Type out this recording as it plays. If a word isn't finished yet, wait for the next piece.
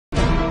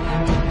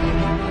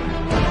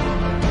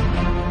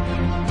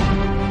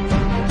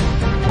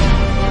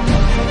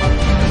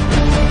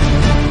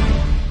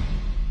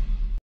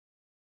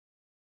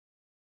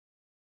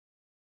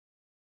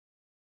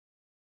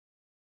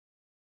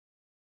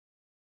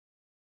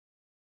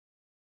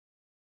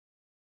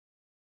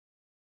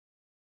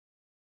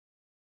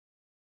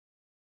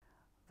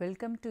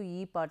Welcome to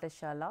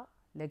E-Pathashala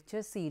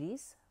lecture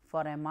series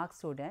for MArch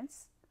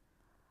students.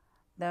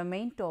 The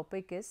main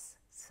topic is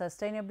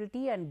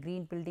sustainability and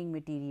green building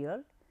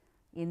material.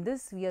 In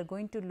this we are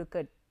going to look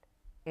at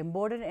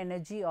embodied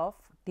energy of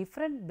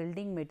different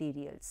building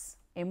materials,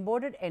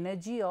 embodied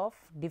energy of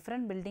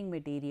different building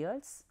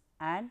materials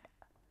and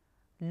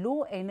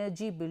low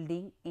energy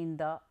building in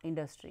the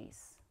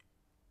industries.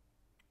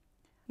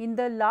 In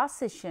the last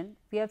session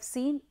we have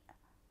seen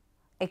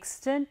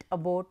extent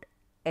about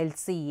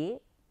LCA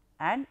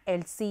and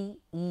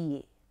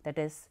LCEA, that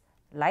is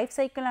life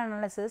cycle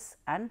analysis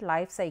and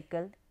life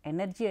cycle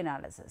energy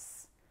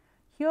analysis.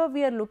 Here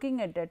we are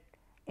looking at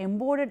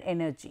embodied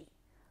energy.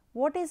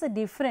 What is the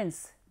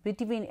difference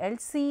between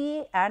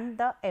LCA and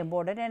the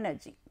embodied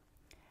energy?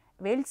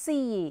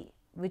 LCA,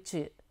 which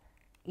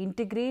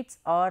integrates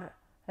or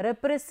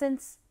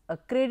represents a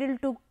cradle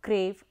to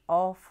grave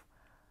of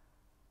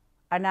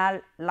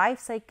an life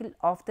cycle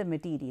of the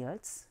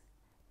materials,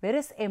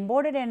 whereas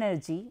embodied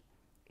energy,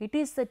 it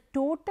is the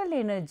total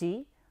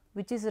energy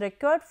which is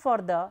required for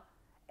the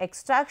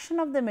extraction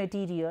of the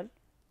material,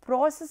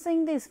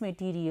 processing this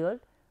material,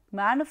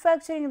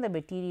 manufacturing the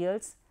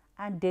materials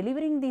and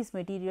delivering these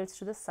materials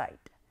to the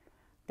site.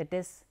 That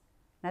is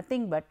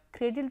nothing but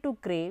cradle to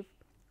grave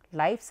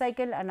life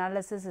cycle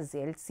analysis is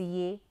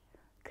LCA,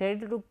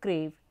 cradle to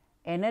grave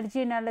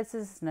energy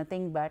analysis is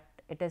nothing but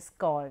it is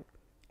called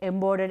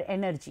embodied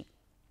energy.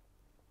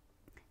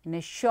 In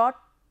a short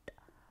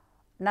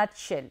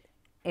nutshell,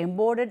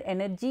 embodied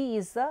energy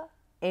is the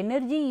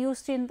energy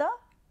used in the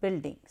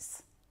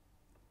buildings.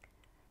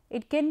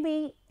 It can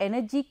be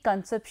energy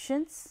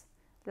consumptions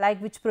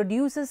like which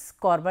produces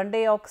carbon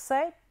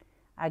dioxide,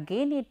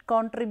 again it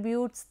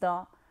contributes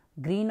the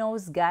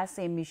greenhouse gas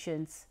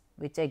emissions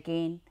which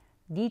again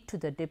lead to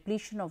the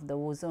depletion of the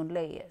ozone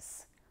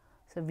layers.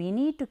 So, we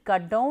need to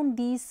cut down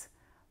these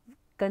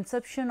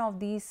consumption of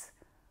these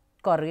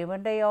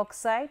carbon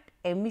dioxide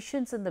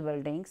emissions in the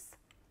buildings,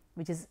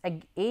 which is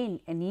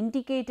again an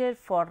indicator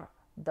for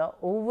the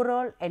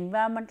overall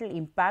environmental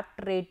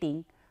impact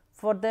rating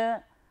for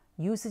the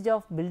usage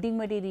of building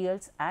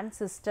materials and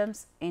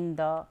systems in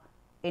the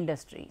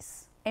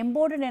industries.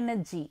 Embodied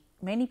energy,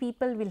 many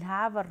people will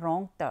have a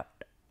wrong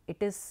thought.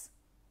 It is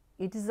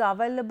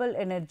available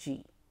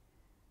energy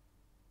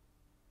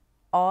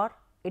or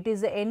it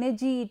is the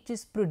energy it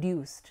is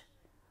produced.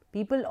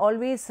 People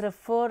always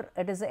refer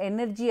it as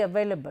energy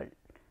available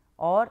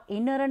or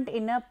inherent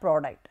in a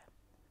product.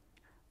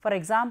 For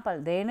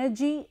example, the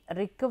energy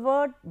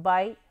recovered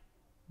by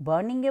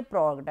burning a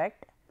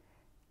product,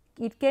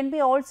 it can be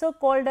also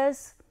called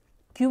as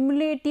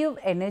cumulative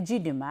energy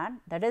demand,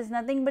 that is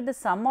nothing but the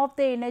sum of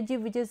the energy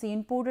which is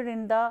inputted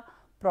in the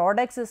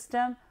product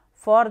system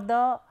for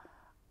the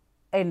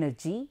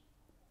energy.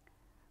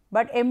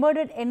 But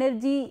embodied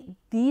energy,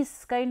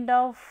 these kind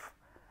of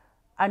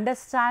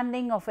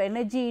understanding of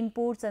energy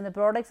inputs and the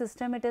product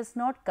system, it is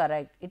not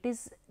correct. It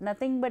is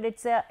nothing but it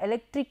is a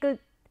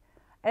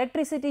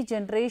electricity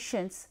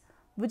generations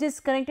which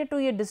is connected to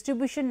a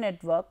distribution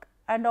network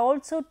and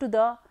also to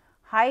the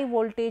high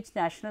voltage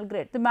national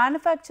grid. The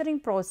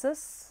manufacturing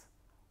process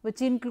which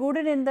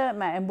included in the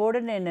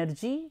embodied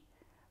energy,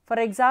 for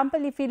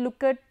example, if we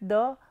look at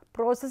the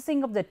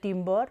processing of the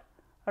timber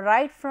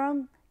right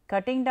from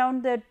cutting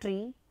down the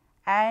tree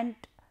and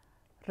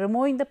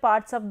removing the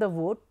parts of the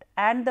wood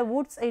and the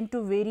woods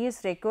into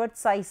various required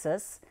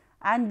sizes,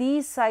 and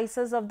these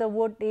sizes of the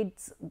wood it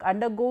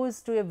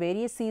undergoes to a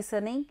various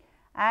seasoning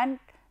and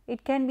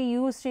it can be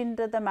used in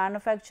the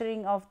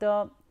manufacturing of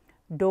the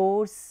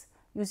doors,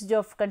 usage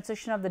of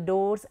construction of the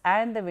doors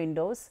and the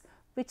windows,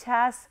 which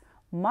has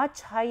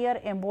much higher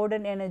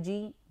embodied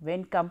energy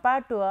when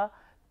compared to a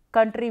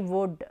country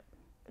wood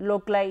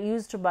locally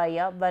used by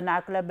a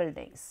vernacular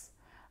buildings.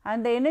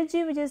 And the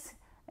energy which is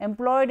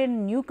employed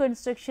in new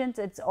constructions,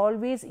 it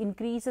always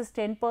increases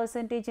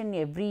 10% in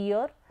every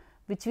year,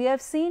 which we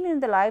have seen in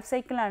the life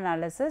cycle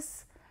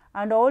analysis,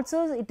 and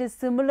also it is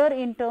similar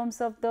in terms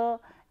of the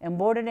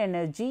embodied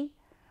energy.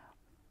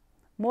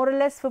 More or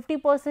less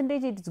 50%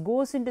 it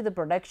goes into the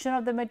production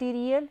of the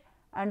material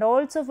and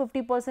also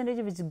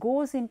 50% which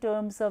goes in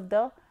terms of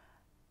the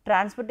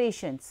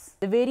transportations.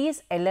 The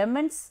various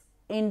elements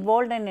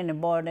involved in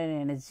embodied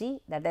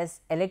energy, that is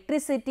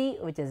electricity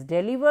which is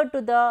delivered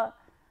to the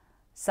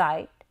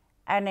site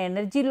and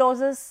energy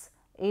losses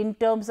in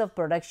terms of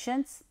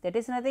productions, that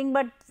is nothing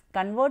but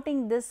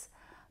converting this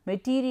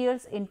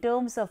materials in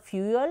terms of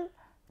fuel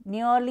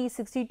nearly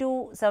 60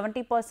 to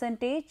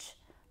 70%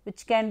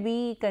 which can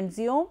be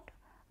consumed,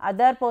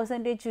 other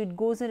percentage it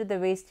goes into the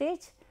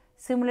wastage.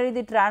 Similarly,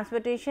 the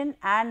transportation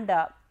and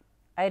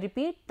I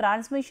repeat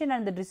transmission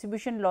and the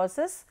distribution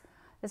losses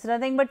is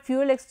nothing but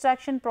fuel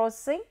extraction,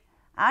 processing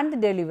and the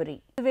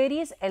delivery. The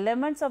various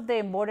elements of the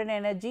embodied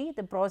energy,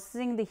 the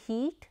processing, the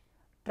heat,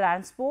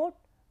 transport,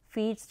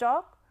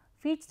 feedstock.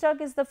 Feedstock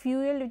is the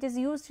fuel which is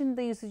used in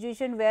the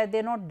situation where they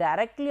are not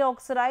directly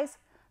oxidized,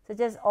 such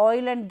as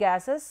oil and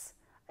gases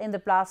in the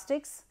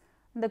plastics,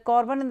 the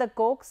carbon in the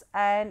cokes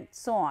and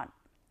so on.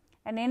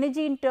 And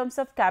energy in terms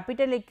of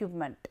capital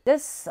equipment.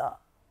 This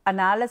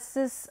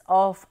analysis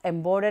of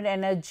embodied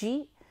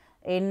energy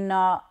in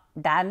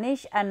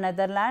Danish and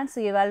Netherlands.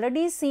 We have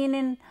already seen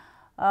in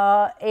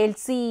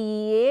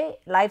LCEA,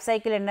 life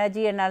cycle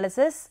energy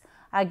analysis.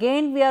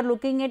 Again we are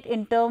looking at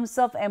in terms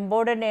of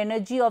embodied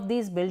energy of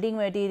these building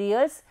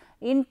materials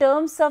in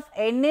terms of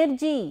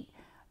energy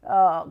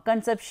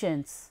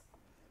consumptions.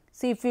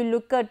 See, if you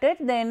look at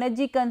it, the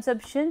energy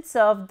consumptions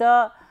of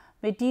the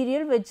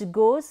material which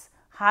goes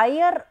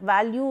higher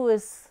value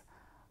is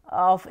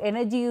of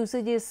energy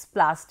usage is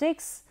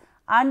plastics,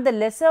 and the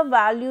lesser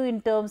value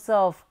in terms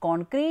of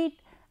concrete,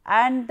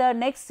 and the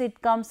next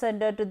it comes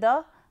under to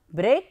the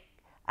brick,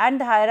 and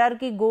the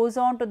hierarchy goes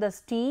on to the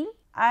steel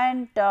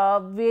and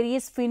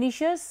various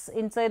finishes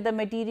inside the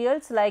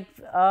materials like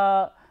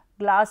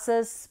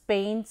glasses,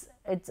 paints.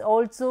 It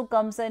also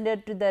comes under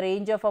to the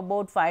range of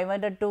about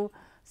 500 to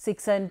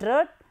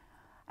 600.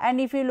 And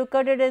if you look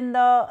at it in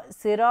the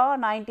Syrah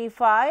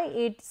 95,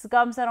 it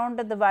comes around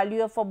at the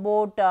value of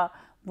about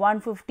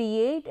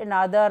 158 and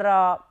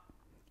other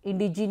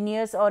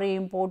indigenous or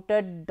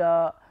imported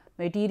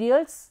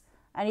materials.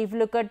 And if you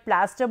look at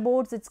plaster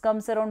boards, it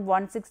comes around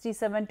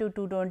 167 to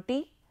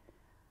 220.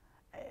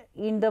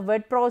 In the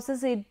wet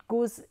process, it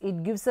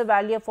gives a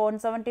value of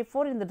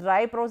 174. In the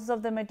dry process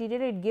of the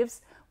material, it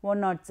gives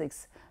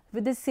 106.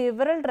 With the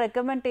several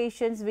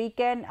recommendations, we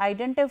can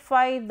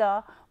identify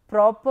the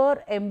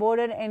proper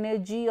embodied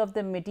energy of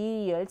the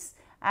materials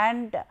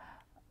and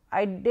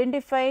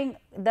identifying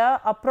the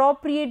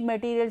appropriate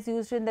materials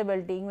used in the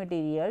building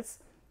materials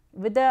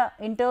with the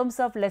in terms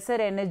of lesser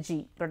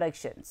energy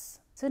productions.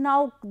 So,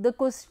 now the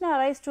question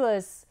arises to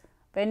us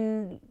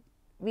when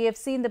we have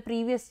seen the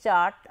previous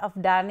chart of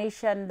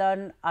Danish and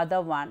then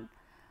other one.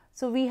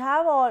 So, we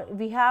have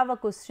a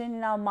question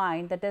in our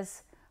mind, that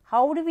is,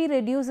 how do we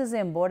reduce this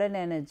embodied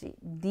energy?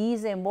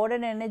 These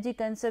embodied energy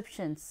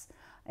conceptions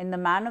in the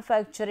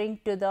manufacturing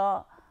to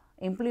the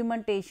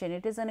implementation,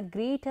 it is on a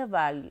greater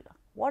value.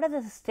 What are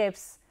the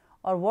steps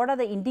or what are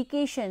the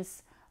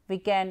indications we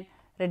can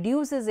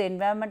reduce this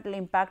environmental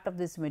impact of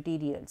these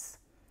materials?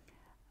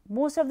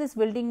 Most of these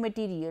building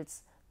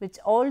materials which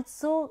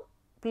also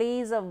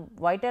plays a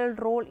vital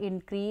role in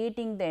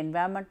creating the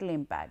environmental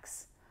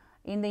impacts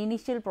in the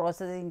initial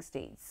processing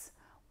stage.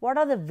 What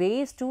are the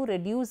ways to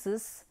reduce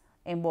this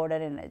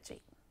embodied energy?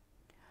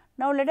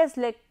 Now, let us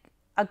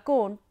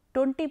account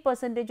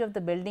 20% of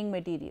the building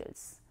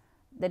materials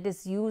that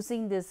is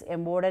using this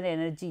embodied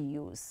energy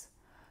use.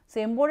 So,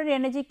 embodied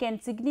energy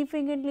can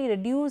significantly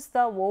reduce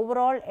the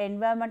overall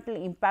environmental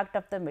impact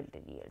of the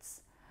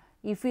materials.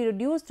 If we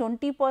reduce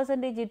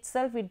 20%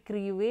 itself, it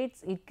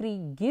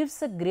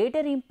gives a greater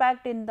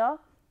impact in the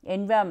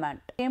environment.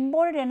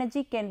 Embodied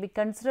energy can be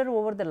considered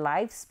over the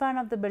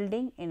lifespan of the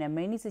building in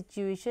many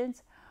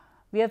situations.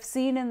 We have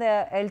seen in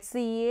the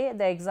LCA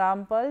the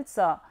examples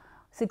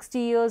 60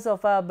 years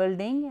of a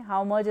building,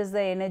 how much is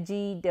the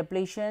energy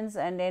depletions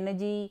and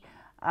energy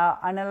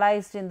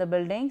analyzed in the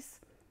buildings.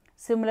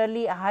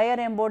 Similarly, higher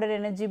embodied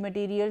energy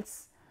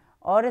materials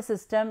or a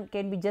system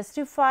can be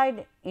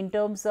justified in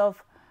terms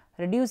of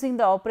reducing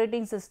the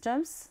operating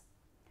systems.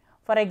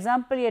 For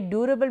example, a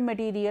durable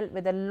material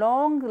with a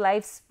long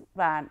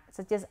lifespan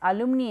such as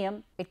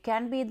aluminum, it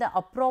can be the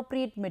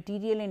appropriate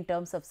material in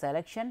terms of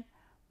selection,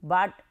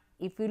 but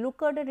if you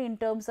look at it in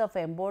terms of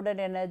embodied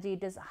energy,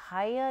 it is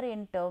higher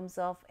in terms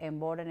of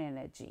embodied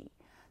energy.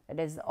 That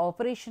is the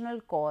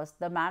operational cost,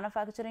 the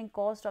manufacturing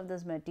cost of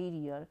this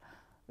material,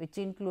 which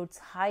includes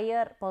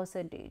higher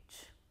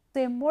percentage.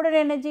 So, embodied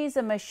energy is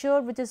a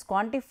measure which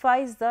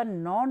quantifies the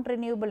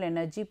non-renewable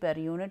energy per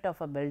unit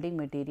of a building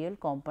material,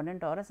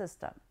 component or a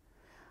system.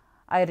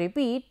 I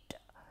repeat,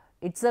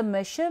 it is a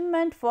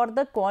measurement for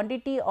the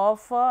quantity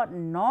of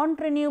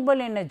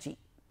non-renewable energy.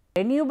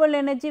 Renewable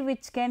energy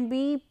which can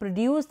be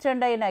produced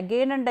and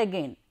again and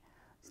again.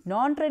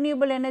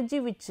 Non-renewable energy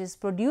which is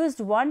produced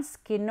once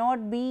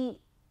cannot be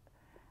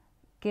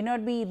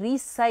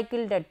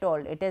recycled at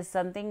all. It is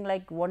something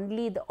like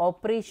only the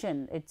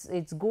operation,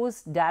 it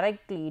goes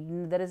directly.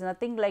 There is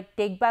nothing like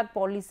take back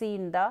policy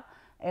in the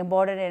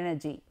embodied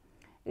energy.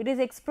 It is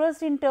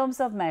expressed in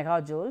terms of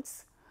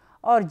megajoules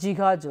or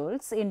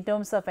gigajoules in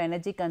terms of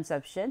energy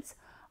consumptions,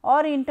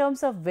 or in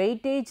terms of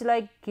weightage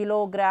like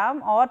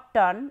kilogram or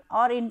ton,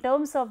 or in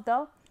terms of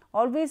the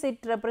always it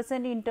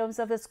represent in terms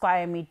of a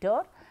square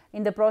meter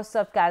in the process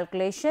of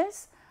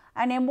calculations.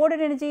 And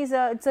embodied energy is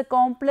a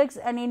complex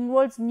and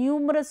involves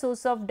numerous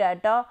sources of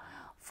data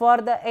for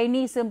the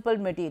any simple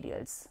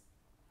materials.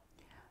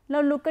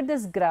 Now, look at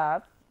this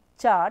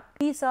chart.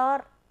 These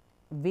are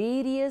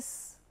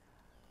various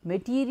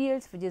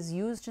materials which is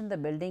used in the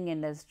building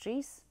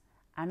industries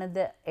and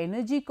the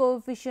energy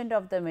coefficient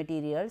of the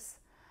materials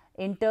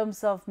in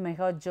terms of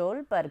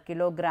megajoule per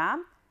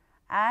kilogram,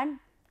 and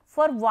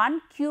for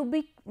 1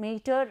 cubic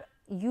meter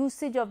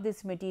usage of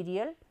this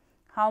material,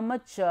 how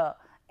much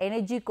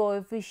energy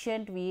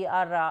coefficient we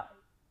are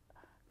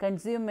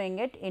consuming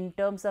it in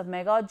terms of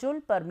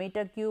megajoule per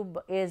meter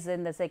cube is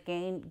in the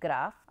second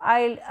graph.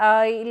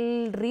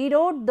 I'll read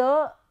out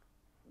the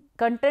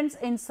contents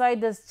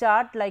inside this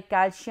chart like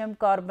calcium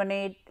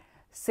carbonate,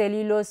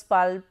 cellulose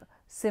pulp,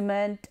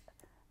 cement,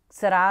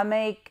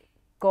 ceramic,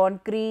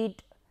 concrete,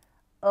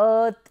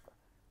 earth,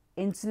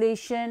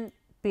 insulation,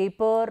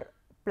 paper,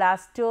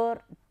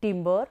 plaster,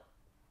 timber,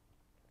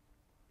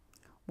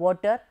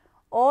 water.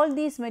 All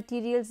these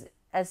materials,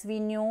 as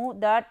we know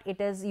that it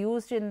is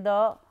used in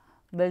the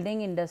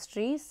building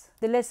industries.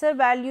 The lesser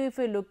value, if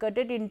you look at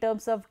it in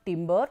terms of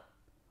timber,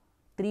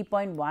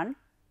 3.1,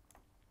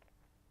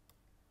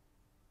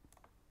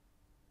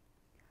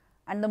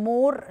 and the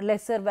more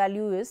lesser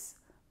value is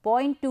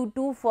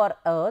 0.22 for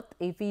earth.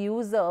 If we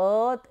use the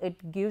earth,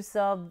 it gives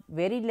a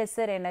very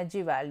lesser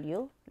energy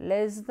value.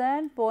 Less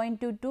than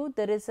 0.22,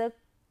 there is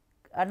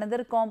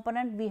another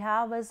component we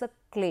have as a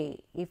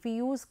clay. If we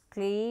use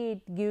clay,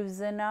 it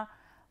gives a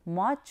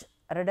much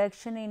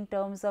reduction in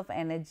terms of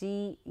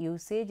energy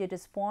usage. It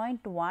is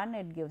 0.1,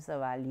 it gives a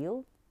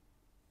value.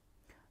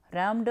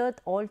 Rammed earth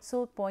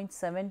also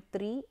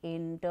 0.73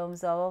 in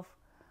terms of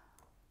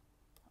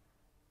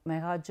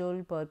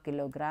megajoule per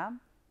kilogram.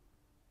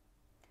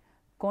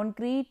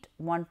 Concrete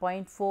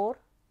 1.4.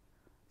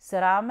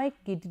 Ceramic,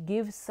 it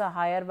gives a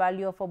higher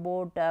value of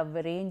about a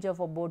range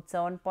of about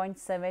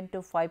 7.7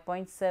 to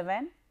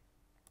 5.7.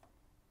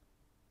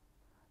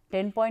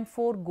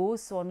 10.4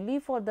 goes only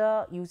for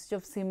the usage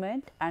of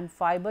cement and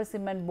fiber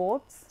cement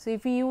boards. So,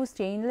 if we use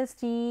stainless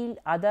steel,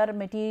 other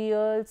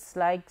materials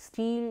like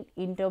steel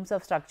in terms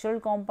of structural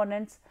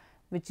components,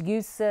 which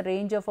gives a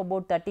range of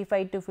about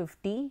 35 to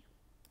 50.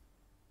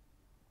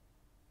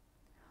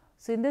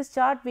 So, in this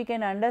chart we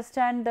can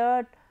understand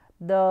that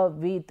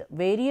with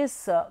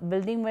various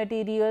building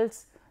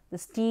materials, the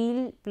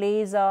steel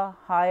plays a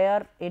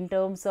higher in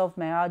terms of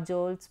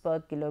megajoules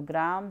per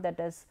kilogram, that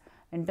is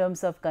in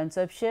terms of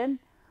consumption.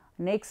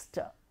 Next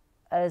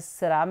is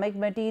ceramic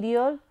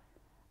material,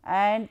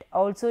 and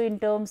also in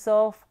terms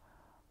of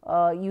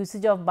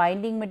usage of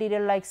binding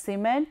material like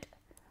cement.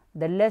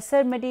 The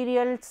lesser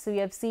materials we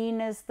have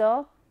seen is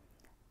the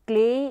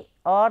clay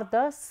or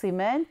the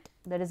cement,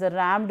 that is a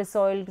rammed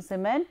soiled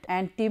cement,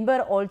 and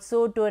timber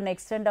also to an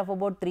extent of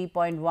about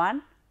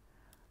 3.1.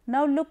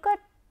 Now, look at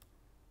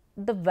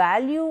the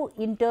value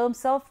in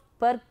terms of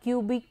per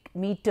cubic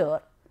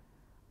meter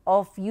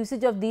of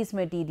usage of these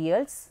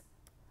materials.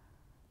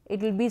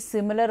 It will be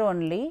similar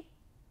only.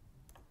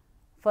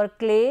 For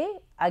clay,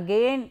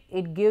 again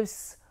it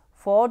gives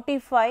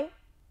 45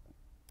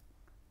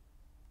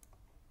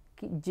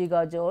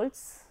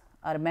 gigajoules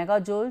or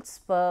megajoules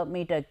per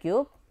meter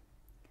cube.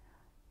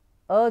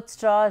 Earth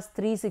straw is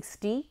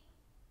 360,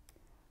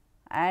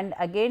 and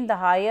again the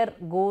higher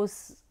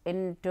goes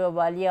into a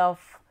value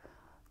of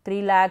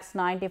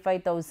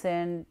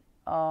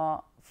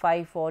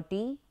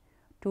 3,95,540,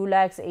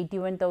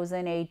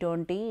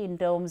 2,81,820 in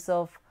terms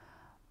of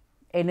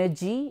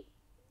energy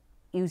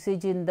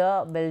usage in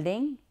the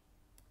building.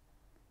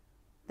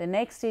 The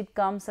next it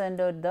comes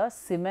under the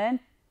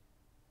cement,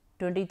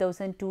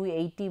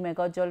 20,280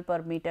 megajoule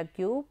per meter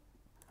cube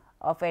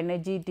of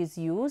energy it is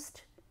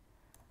used,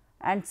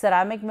 and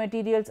ceramic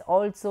materials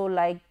also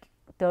like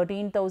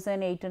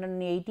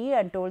 13,880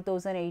 and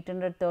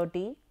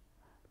 12,830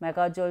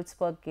 megajoules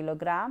per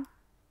kilogram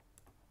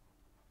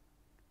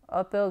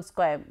or per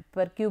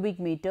cubic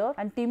meter.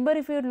 And timber,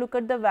 if you look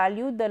at the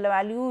value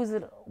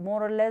is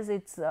more or less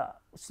it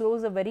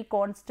shows a very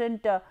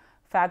constant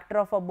factor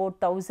of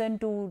about 1000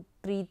 to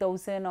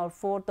 3000 or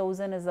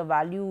 4000 is the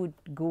value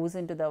it goes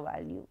into the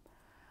value,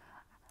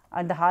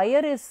 and the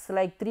higher is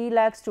like 3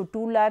 lakhs to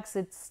 2 lakhs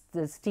it is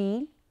the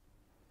steel,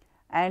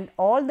 and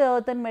all the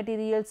earthen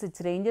materials it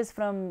ranges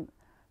from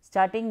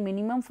starting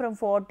minimum from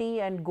 40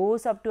 and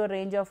goes up to a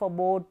range of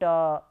about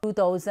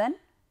 2000,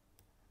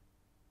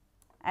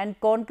 and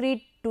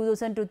concrete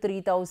 2000 to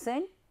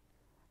 3000,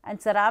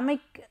 and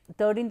ceramic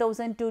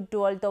 13,000 to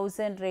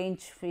 12,000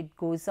 range it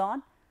goes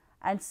on,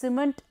 and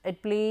cement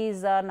it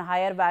plays on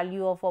higher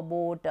value of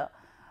about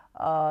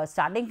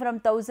starting from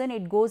 1000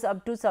 it goes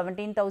up to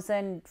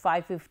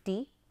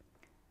 17,550.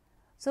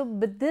 So,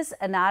 with this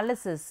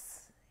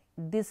analysis,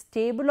 this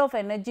table of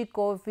energy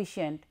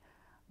coefficient,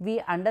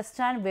 we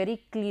understand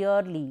very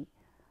clearly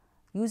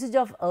usage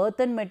of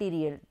earthen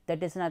material,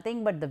 that is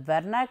nothing but the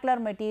vernacular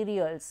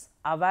materials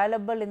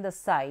available in the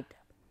site,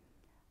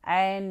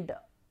 and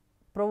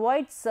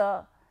provides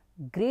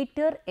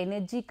greater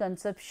energy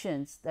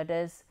consumptions, that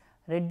is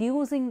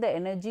reducing the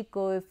energy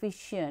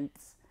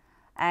coefficients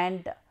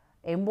and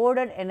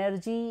embodied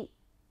energy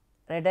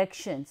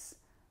reductions,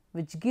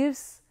 which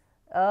gives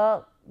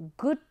a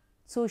good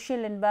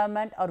social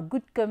environment or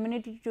good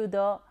community to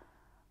the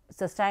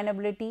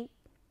sustainability,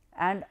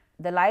 and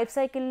the life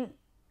cycle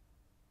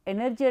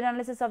energy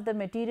analysis of the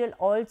material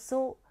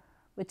also,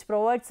 which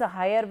provides a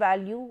higher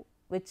value,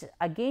 which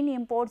again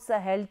imports a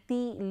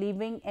healthy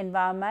living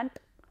environment.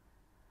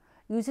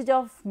 Usage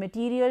of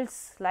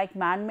materials like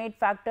man-made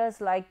factors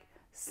like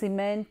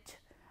cement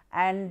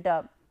and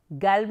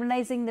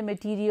galvanizing the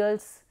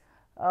materials,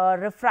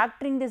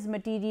 refracting these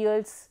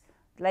materials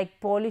like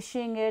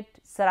polishing it,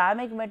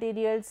 ceramic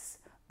materials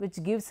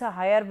which gives a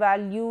higher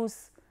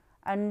values,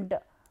 and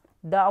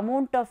the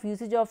amount of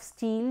usage of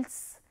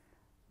steels,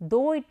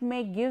 though it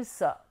may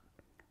gives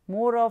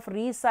more of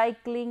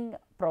recycling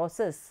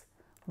process,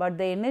 but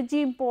the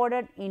energy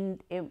imported in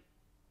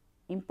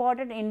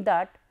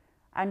that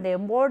and the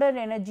embodied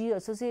energy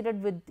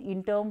associated with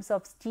in terms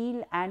of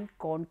steel and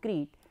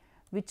concrete,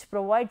 which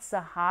provides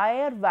a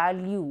higher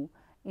value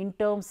in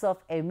terms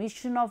of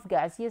emission of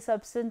gaseous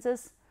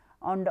substances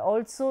and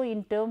also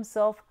in terms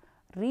of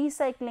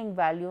recycling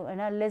value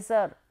and a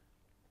lesser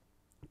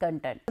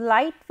content.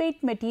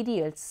 Lightweight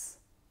materials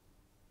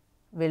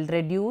will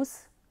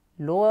reduce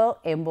lower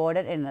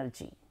embodied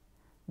energy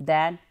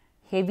than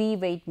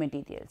heavyweight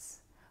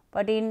materials,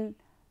 but in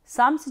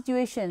some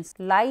situations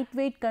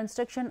lightweight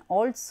construction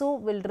also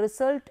will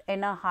result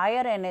in a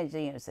higher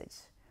energy usage.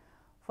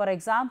 For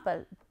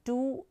example,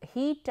 to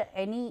heat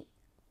any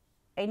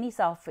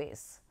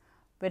surface,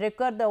 we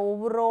require the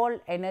overall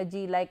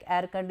energy like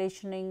air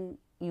conditioning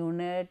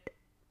unit,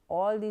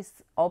 all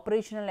this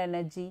operational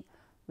energy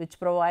which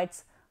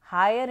provides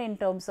higher in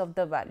terms of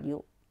the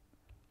value.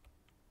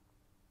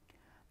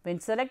 When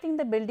selecting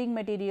the building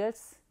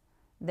materials,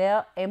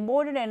 their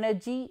embodied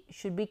energy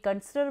should be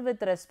considered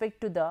with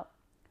respect to the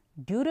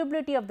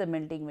durability of the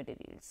building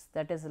materials,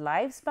 that is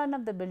lifespan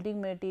of the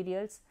building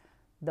materials,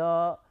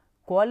 the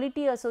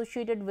quality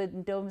associated with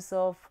in terms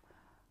of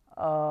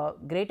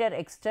greater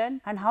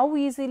extent, and how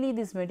easily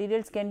these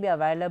materials can be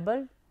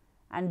available,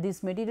 and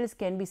these materials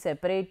can be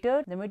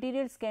separated. The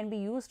materials can be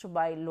used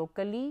by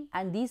locally,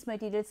 and these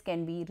materials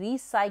can be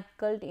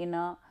recycled in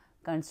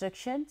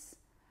constructions,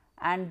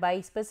 and by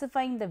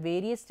specifying the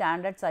various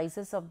standard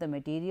sizes of the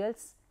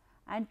materials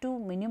and to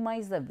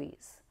minimize the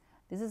waste.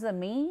 This is the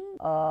main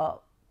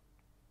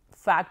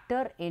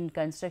factor in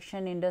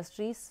construction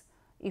industries.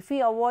 If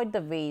we avoid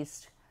the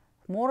waste,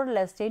 more or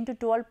less 10 to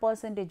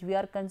 12% we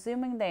are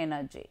consuming the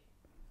energy,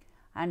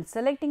 and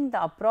selecting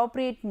the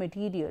appropriate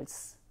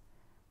materials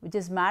which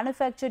is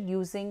manufactured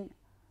using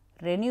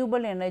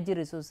renewable energy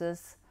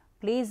resources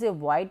plays a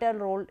vital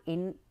role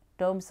in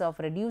terms of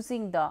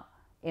reducing the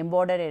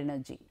embodied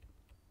energy.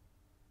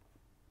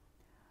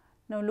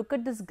 Now, look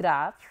at this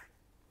graph.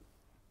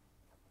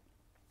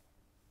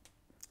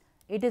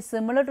 It is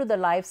similar to the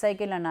life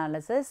cycle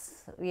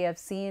analysis we have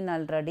seen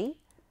already.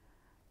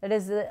 That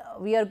is,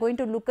 we are going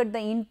to look at the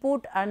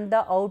input and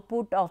the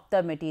output of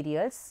the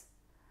materials.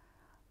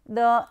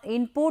 The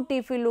input,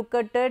 if you look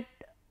at it,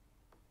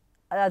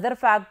 other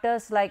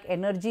factors like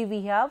energy,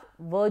 we have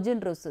virgin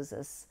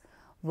resources.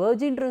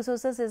 Virgin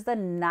resources is the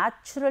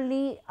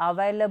naturally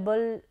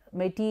available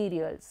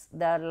materials.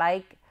 They are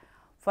like,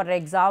 for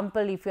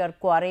example, if you are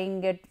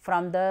quarrying it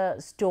from the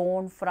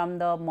stone from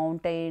the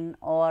mountain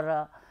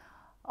or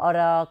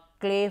a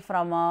clay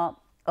from a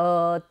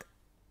earth,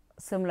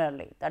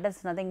 similarly that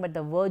is nothing but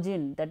the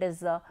virgin, that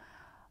is the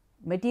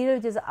material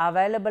which is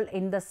available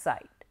in the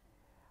site.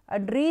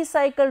 And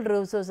recycled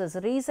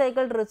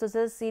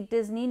resources, it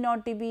is need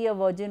not to be a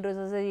virgin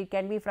resources, it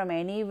can be from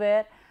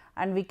anywhere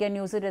and we can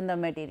use it in the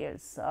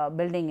materials,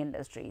 building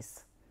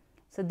industries.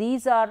 So,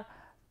 these are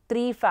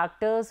three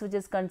factors which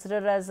is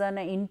considered as an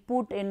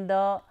input in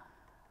the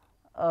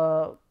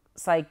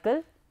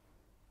cycle.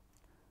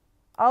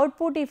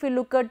 Output, if you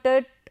look at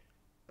it,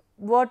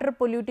 water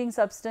polluting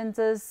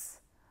substances,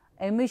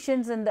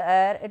 emissions in the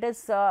air, it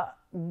is the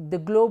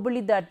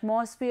globally the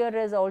atmosphere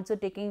is also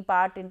taking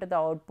part into the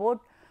output.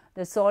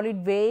 The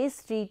solid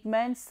waste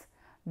treatments,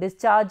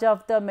 discharge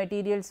of the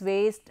materials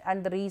waste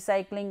and the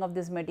recycling of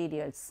these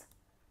materials.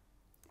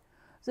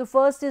 So,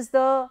 first is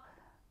the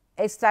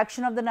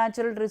extraction of the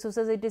natural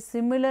resources. It is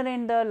similar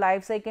in the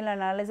life cycle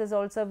analysis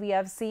also we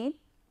have seen.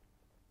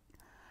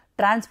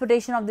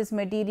 Transportation of these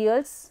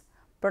materials,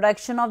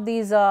 production of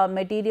these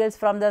materials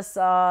from the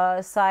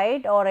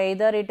site, or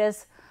either it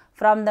is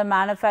from the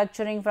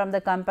manufacturing from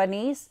the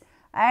companies,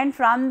 and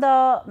from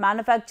the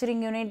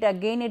manufacturing unit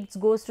again it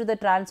goes to the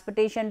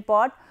transportation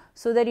part,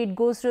 so that it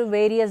goes to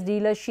various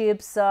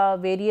dealerships,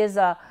 various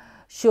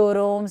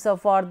showrooms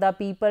for the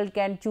people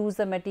can choose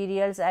the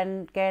materials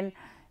and can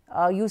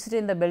use it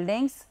in the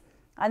buildings,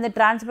 and the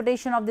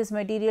transportation of these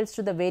materials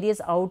to the various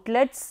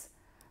outlets.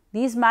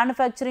 These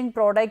manufacturing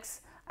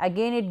products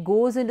again it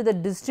goes into the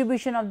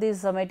distribution of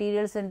these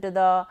materials into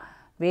the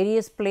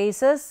various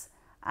places,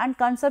 and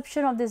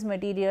consumption of these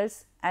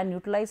materials and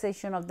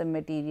utilization of the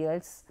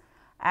materials,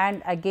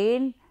 and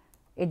again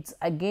it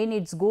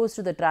goes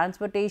to the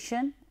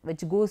transportation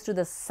which goes to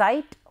the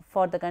site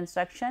for the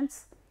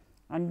constructions,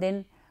 and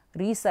then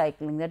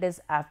recycling, that is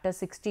after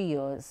 60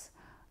 years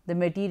the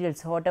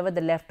materials, whatever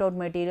the left out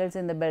materials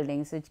in the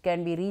buildings which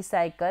can be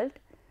recycled,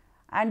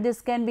 and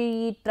this can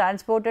be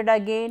transported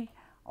again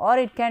or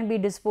it can be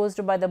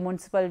disposed by the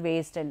municipal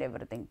waste and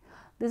everything.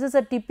 This is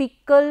a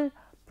typical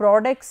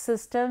product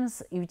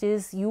systems which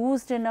is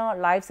used in a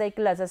life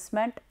cycle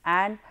assessment,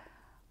 and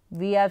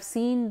we have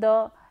seen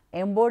the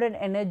embodied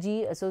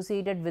energy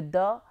associated with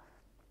the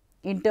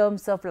in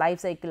terms of life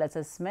cycle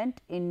assessment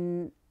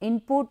in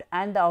input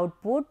and the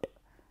output.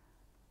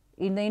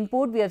 In the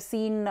input we have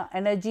seen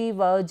energy,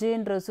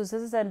 virgin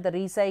resources and the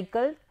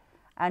recycled,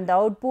 and the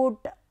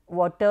output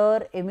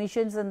water,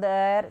 emissions in the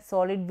air,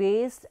 solid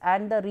waste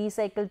and the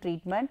recycle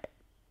treatment.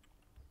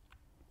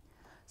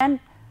 And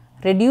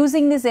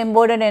reducing this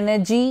embodied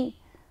energy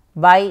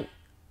by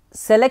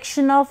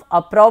selection of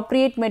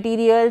appropriate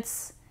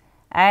materials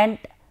and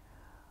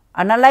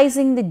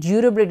analyzing the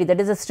durability, that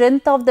is the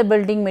strength of the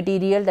building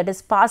material, that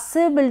is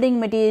passive building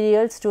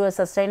materials to a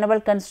sustainable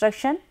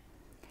construction,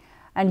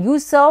 and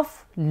use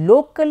of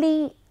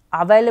locally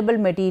available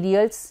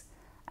materials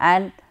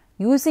and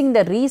using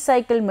the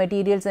recycled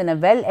materials in a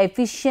well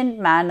efficient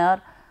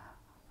manner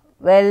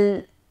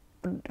will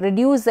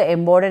reduce the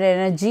embodied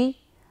energy,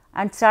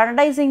 and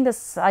standardizing the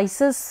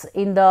sizes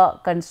in the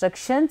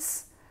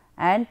constructions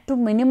and to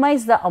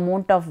minimize the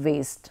amount of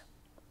waste.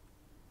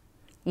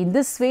 In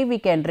this way, we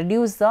can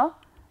reduce the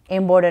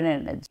embodied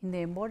energy. In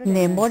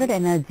the embodied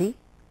energy,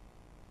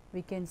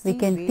 we can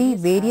see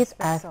various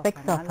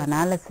aspects of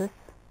analysis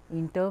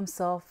in terms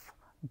of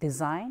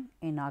design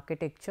in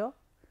architecture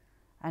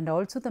and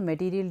also the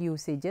material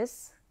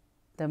usages,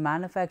 the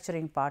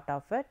manufacturing part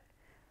of it,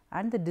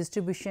 and the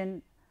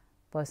distribution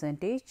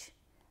percentage,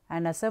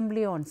 and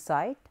assembly on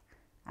site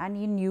and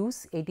in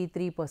use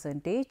 83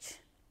 percentage,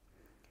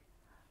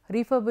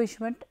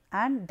 refurbishment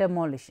and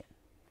demolition.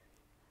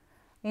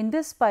 In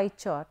this pie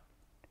chart,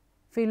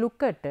 if we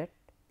look at it,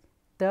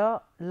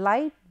 the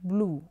light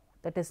blue,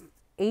 that is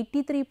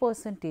 83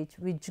 percentage,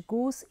 which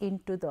goes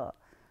into the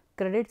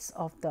credits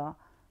of the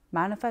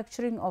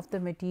manufacturing of the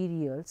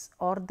materials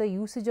or the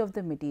usage of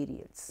the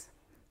materials,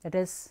 that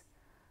is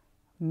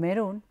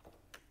maroon,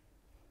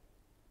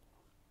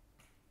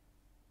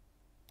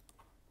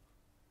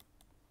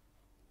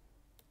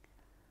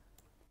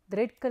 the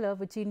red color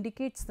which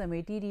indicates the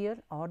material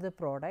or the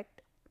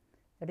product,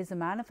 that is the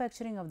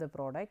manufacturing of the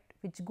product,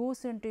 which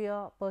goes into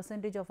a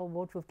percentage of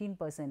about 15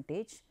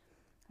 percentage,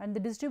 and the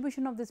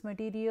distribution of this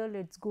material,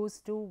 it goes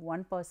to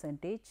 1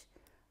 percentage,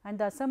 and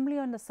the assembly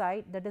on the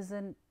site, that is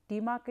in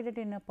demarcated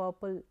in a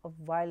purple or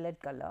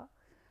violet color,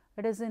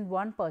 it is in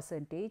 1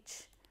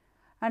 percentage,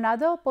 and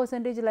other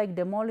percentage like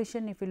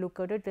demolition, if you look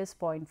at it, is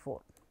 0.4.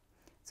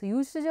 So,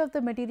 usage of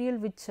the material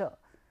which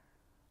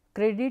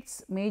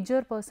credits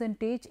major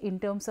percentage in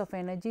terms of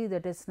energy,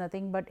 that is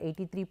nothing but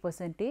 83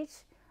 percentage,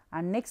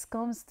 and next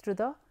comes to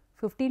the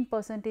 15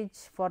 percentage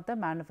for the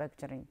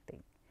manufacturing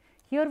thing.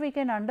 Here we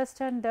can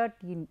understand that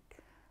in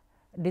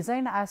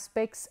design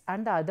aspects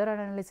and the other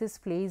analysis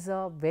plays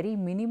a very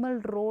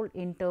minimal role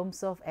in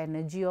terms of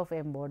energy of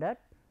embodied.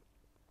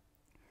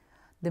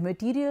 The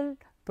material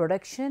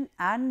production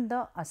and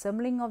the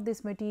assembling of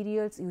these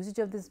materials, usage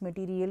of this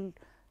material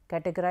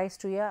categorized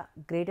to a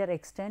greater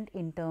extent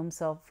in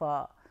terms of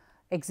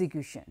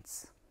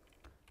executions.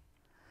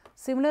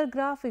 Similar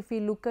graph, if we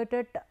look at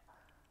it,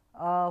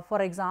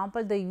 for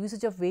example, the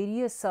usage of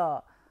various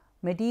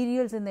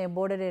materials in the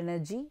embodied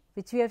energy,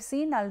 which we have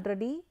seen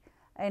already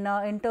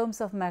in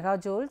terms of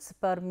megajoules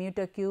per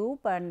meter cube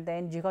and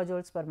then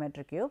gigajoules per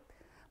meter cube.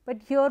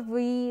 But here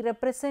we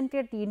represent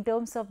it in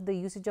terms of the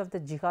usage of the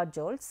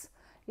gigajoules.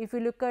 If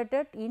you look at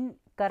it in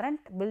current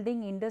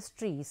building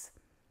industries,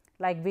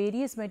 like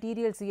various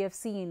materials we have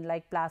seen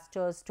like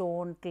plaster,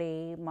 stone,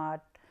 clay, mud,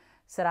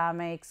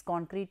 ceramics,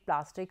 concrete,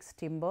 plastics,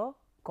 timber,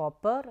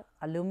 copper,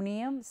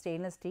 aluminum,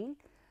 stainless steel.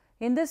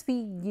 In this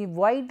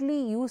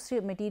widely used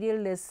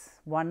material is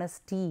one is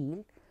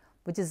steel,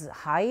 which is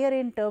higher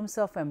in terms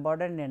of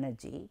embodied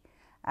energy,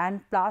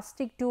 and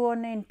plastic to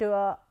one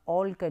into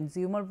all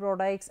consumer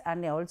products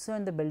and also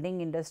in the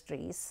building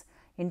industries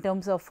in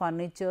terms of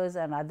furnitures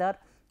and other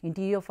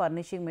interior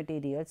furnishing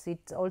materials.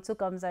 It also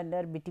comes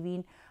under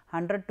between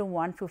 100 to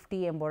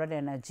 150 embodied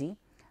energy,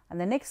 and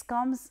the next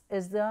comes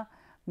is the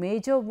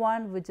major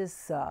one, which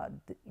is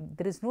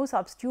there is no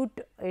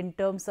substitute in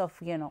terms of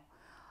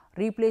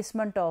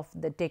replacement of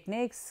the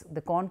techniques, the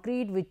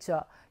concrete, which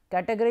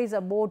categorize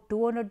about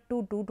 200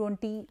 to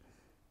 220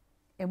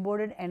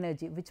 embodied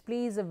energy, which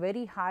plays a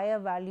very higher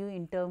value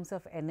in terms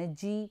of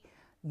energy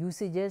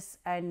usages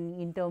and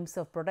in terms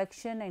of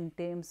production and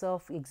in terms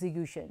of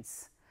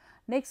executions.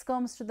 Next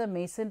comes to the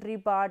masonry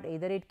part,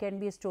 either it can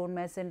be stone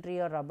masonry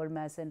or rubble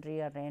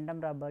masonry or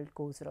random rubble,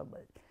 coarse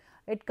rubble.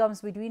 It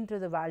comes between to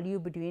the value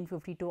between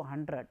 50 to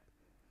 100.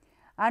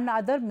 And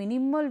other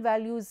minimal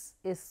values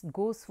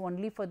goes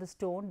only for the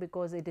stone,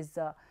 because it is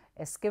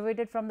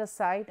excavated from the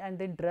site and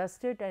then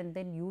dressed it and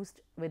then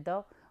used with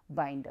the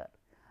binder.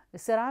 The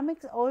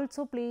ceramics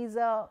also plays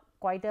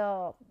quite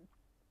a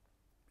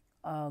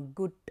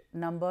good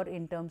number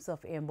in terms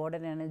of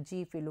embodied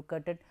energy. If you look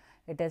at it,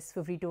 it is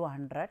 50 to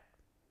 100.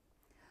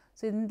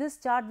 So, in this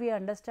chart we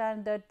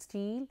understand that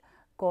steel,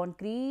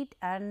 concrete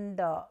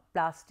and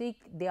plastic,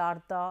 they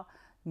are the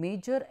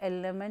major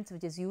elements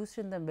which is used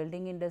in the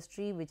building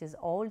industry, which is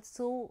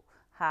also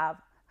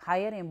have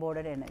higher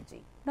embodied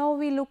energy. Now,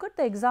 we look at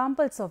the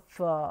examples of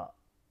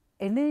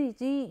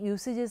energy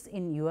usages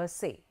in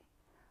USA.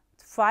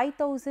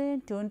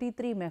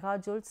 5023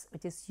 megajoules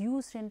which is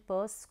used in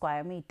per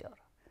square meter.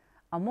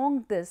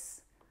 Among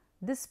this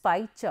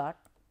pie chart,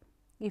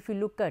 if you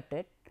look at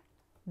it,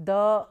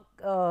 the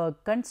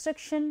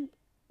construction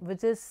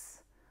which is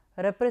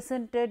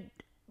represented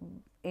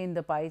in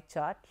the pie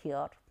chart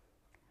here,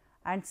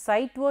 and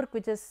site work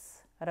which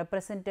is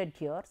represented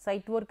here,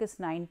 site work is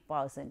 9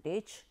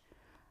 percentage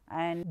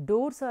and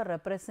doors are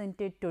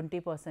represented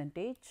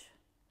 20%.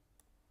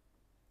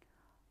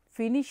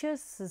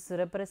 Finishes is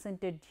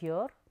represented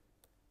here.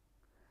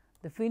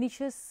 The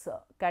finishes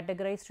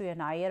categorized to an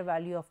higher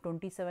value of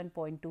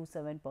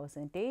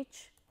 27.27%,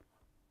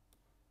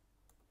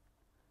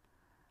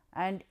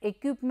 and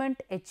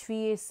equipment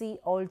HVAC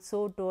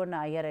also to an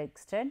higher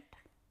extent.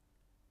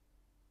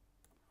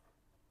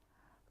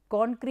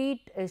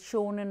 Concrete is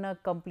shown in a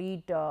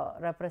complete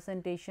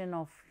representation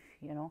of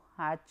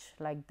hatch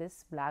like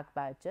this, black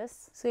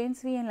patches. So,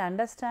 hence we will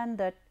understand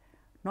that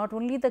not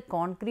only the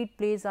concrete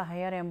plays a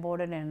higher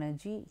embodied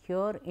energy,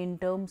 here in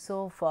terms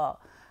of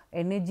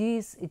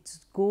energies it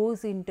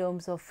goes in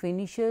terms of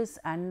finishes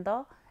and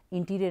the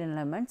interior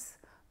elements.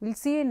 We will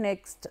see a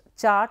next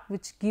chart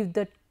which give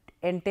the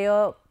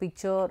entire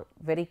picture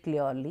very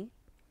clearly.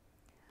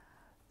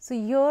 So,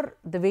 here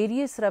the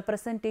various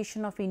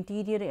representation of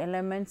interior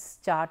elements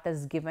chart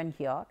is given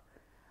here.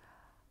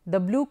 The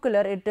blue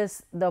color, it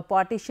is the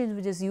partitions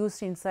which is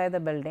used inside the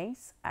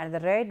buildings, and the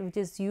red which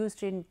is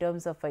used in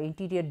terms of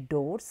interior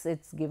doors, it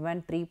is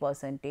given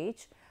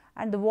 3%,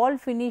 and the wall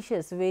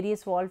finishes,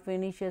 various wall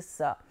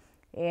finishes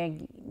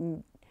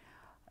in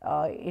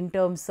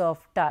terms of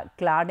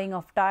cladding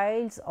of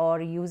tiles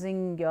or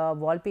using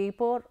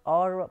wallpaper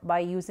or by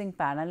using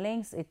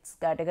panelings, it is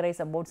categorized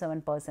about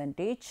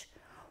 7%.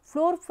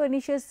 Floor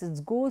finishes,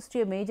 it goes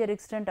to a major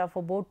extent of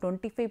about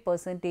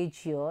 25%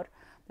 here.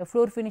 The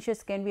floor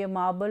finishes can be a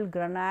marble,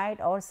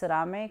 granite or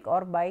ceramic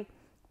or by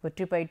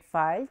vitrified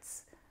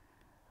files.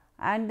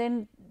 And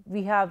then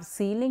we have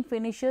ceiling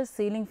finishes.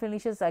 Ceiling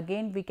finishes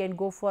again we can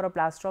go for a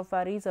plaster of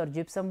Paris or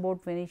gypsum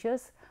board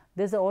finishes.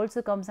 This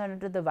also comes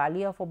under the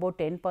value of about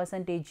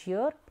 10%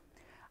 here.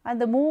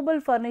 And the movable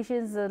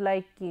furnishings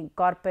like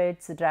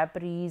carpets,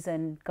 draperies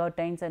and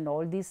curtains and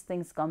all these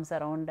things comes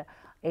around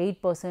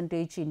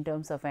 8% in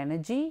terms of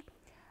energy.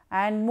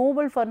 And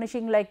mobile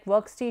furnishing like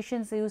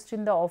workstations used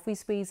in the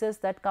office spaces,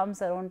 that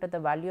comes around to the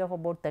value of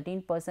about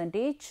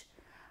 13%,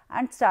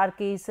 and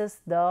staircases,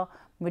 the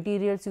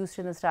materials used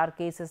in the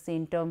staircases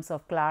in terms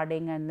of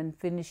cladding and then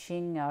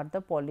finishing or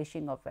the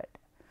polishing of it.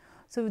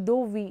 So,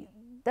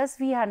 thus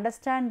we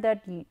understand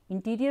that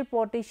interior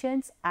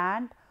partitions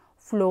and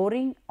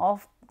flooring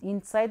of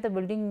inside the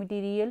building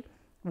material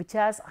which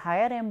has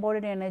higher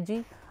embodied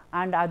energy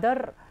and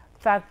other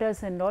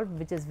factors and all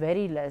which is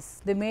very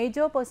less. The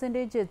major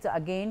percentage is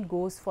again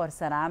goes for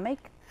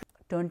ceramic,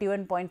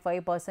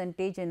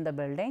 21.5% in the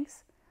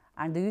buildings,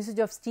 and the usage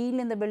of steel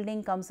in the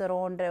building comes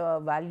around a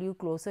value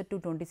closer to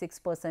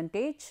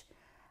 26%,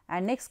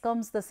 and next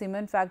comes the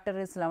cement factor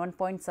is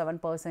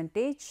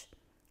 11.7%,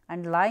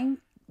 and lime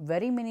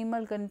very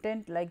minimal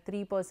content like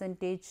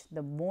 3%,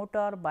 the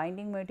mortar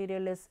binding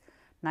material is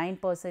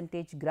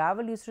 9%,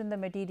 gravel used in the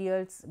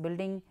materials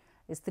building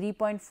is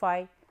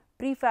 3.5%,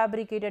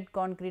 prefabricated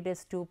concrete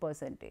is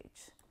 2%.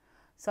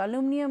 So,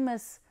 aluminum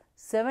is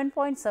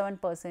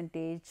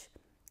 7.7%,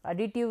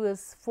 additive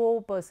is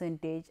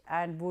 4%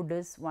 and wood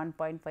is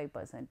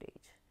 1.5%,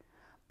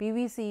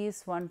 PVC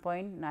is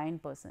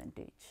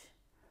 1.9%.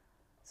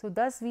 So,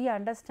 thus we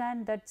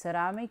understand that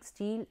ceramic,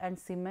 steel and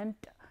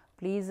cement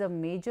plays a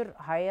major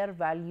higher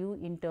value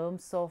in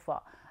terms of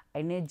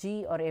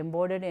energy or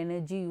embodied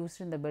energy used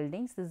in the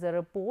buildings. This is a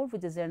report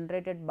which is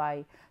generated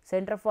by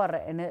Center for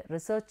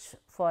Research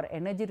for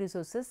Energy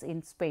Resources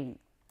in Spain.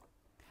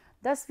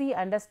 Thus, we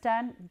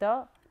understand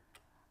the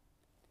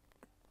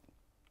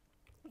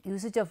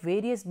usage of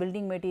various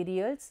building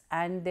materials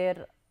and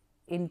their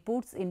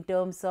inputs in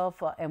terms of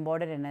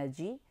embodied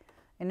energy.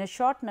 In a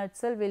short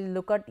nutshell, we will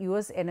look at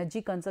US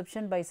energy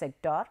consumption by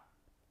sector.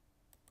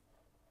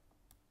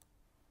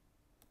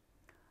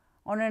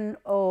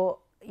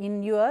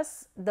 In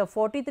US, the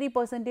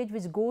 43%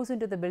 which goes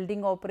into the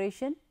building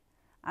operation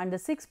and the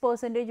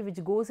 6%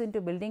 which goes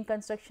into building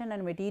construction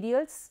and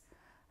materials,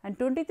 and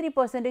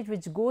 23%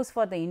 which goes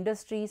for the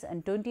industries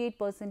and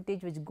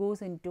 28% which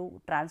goes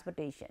into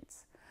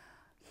transportations.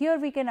 Here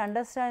we can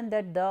understand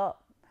that the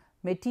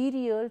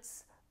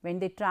materials, when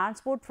they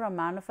transport from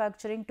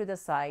manufacturing to the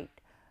site,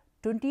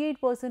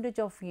 28%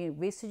 of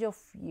wastage of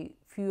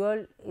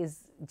fuel is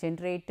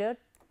generated,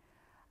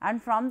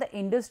 and from the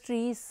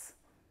industries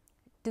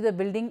to the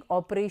building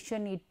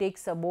operation it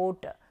takes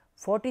about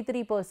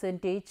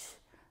 43%.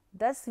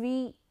 Thus,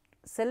 we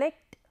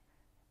select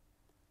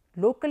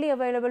locally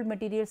available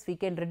materials, we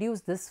can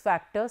reduce these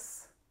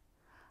factors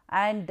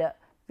and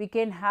we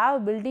can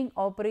have building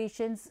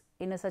operations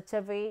in a such a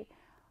way,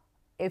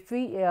 if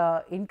we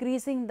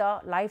increasing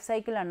the life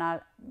cycle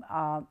and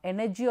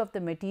energy of the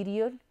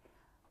material,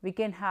 we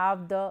can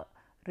have the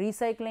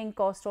recycling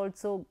cost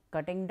also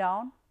cutting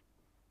down.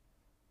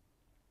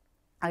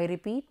 I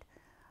repeat,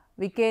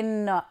 we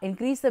can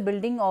increase the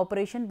building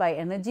operation by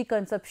energy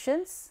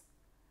consumptions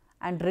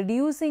and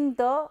reducing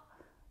the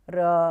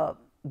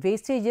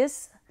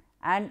wastages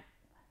and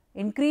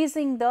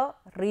increasing the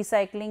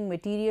recycling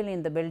material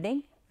in the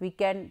building, we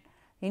can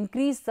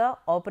increase the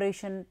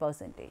operation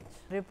percentage.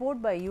 Report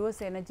by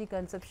US energy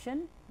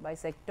consumption by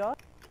sector.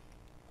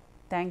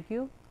 Thank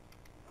you.